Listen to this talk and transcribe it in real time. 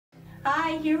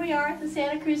Hi, here we are at the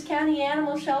Santa Cruz County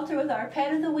Animal Shelter with our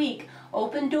pet of the week.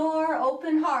 Open door,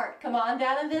 open heart. Come on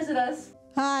down and visit us.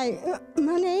 Hi,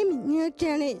 my name is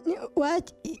Jenny.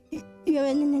 What's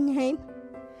your name?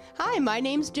 Hi, my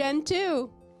name's Jen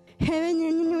too.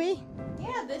 Henry?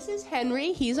 Yeah, this is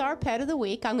Henry. He's our pet of the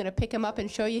week. I'm going to pick him up and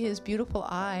show you his beautiful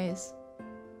eyes.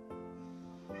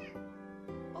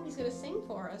 Oh, he's going to sing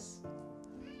for us.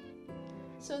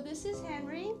 So this is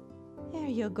Henry. There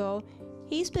you go.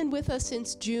 He's been with us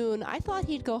since June. I thought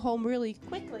he'd go home really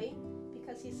quickly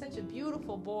because he's such a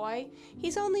beautiful boy.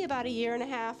 He's only about 1.5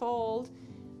 years old.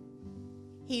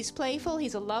 He's playful.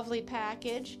 He's a lovely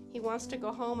package. He wants to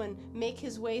go home and make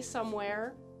his way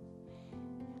somewhere.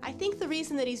 I think the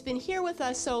reason that he's been here with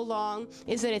us so long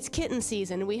is that it's kitten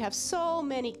season. We have so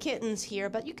many kittens here,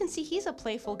 but you can see he's a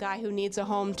playful guy who needs a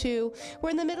home too.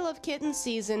 We're in the middle of kitten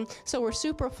season, so we're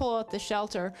super full at the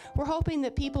shelter. We're hoping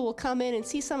that people will come in and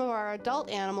see some of our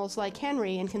adult animals like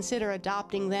Henry and consider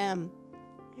adopting them.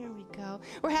 There we go.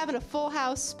 We're having a full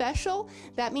house special.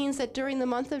 That means that during the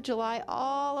month of July,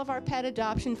 all of our pet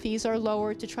adoption fees are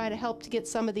lowered to try to help to get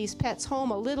some of these pets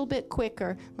home a little bit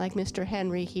quicker, like Mr.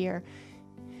 Henry here.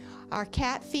 Our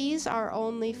cat fees are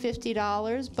only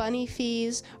 $50, bunny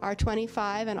fees are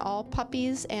 $25, and all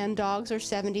puppies and dogs are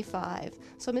 $75.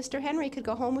 So Mr. Henry could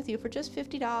go home with you for just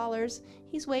 $50.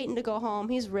 He's waiting to go home.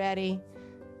 He's ready.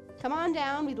 Come on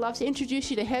down. We'd love to introduce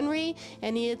you to Henry,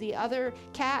 any of the other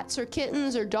cats or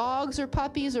kittens or dogs or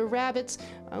puppies or rabbits.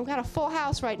 We've got a full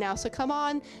house right now, so come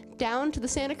on down to the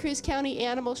Santa Cruz County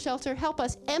Animal Shelter. Help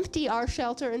us empty our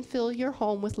shelter and fill your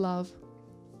home with love.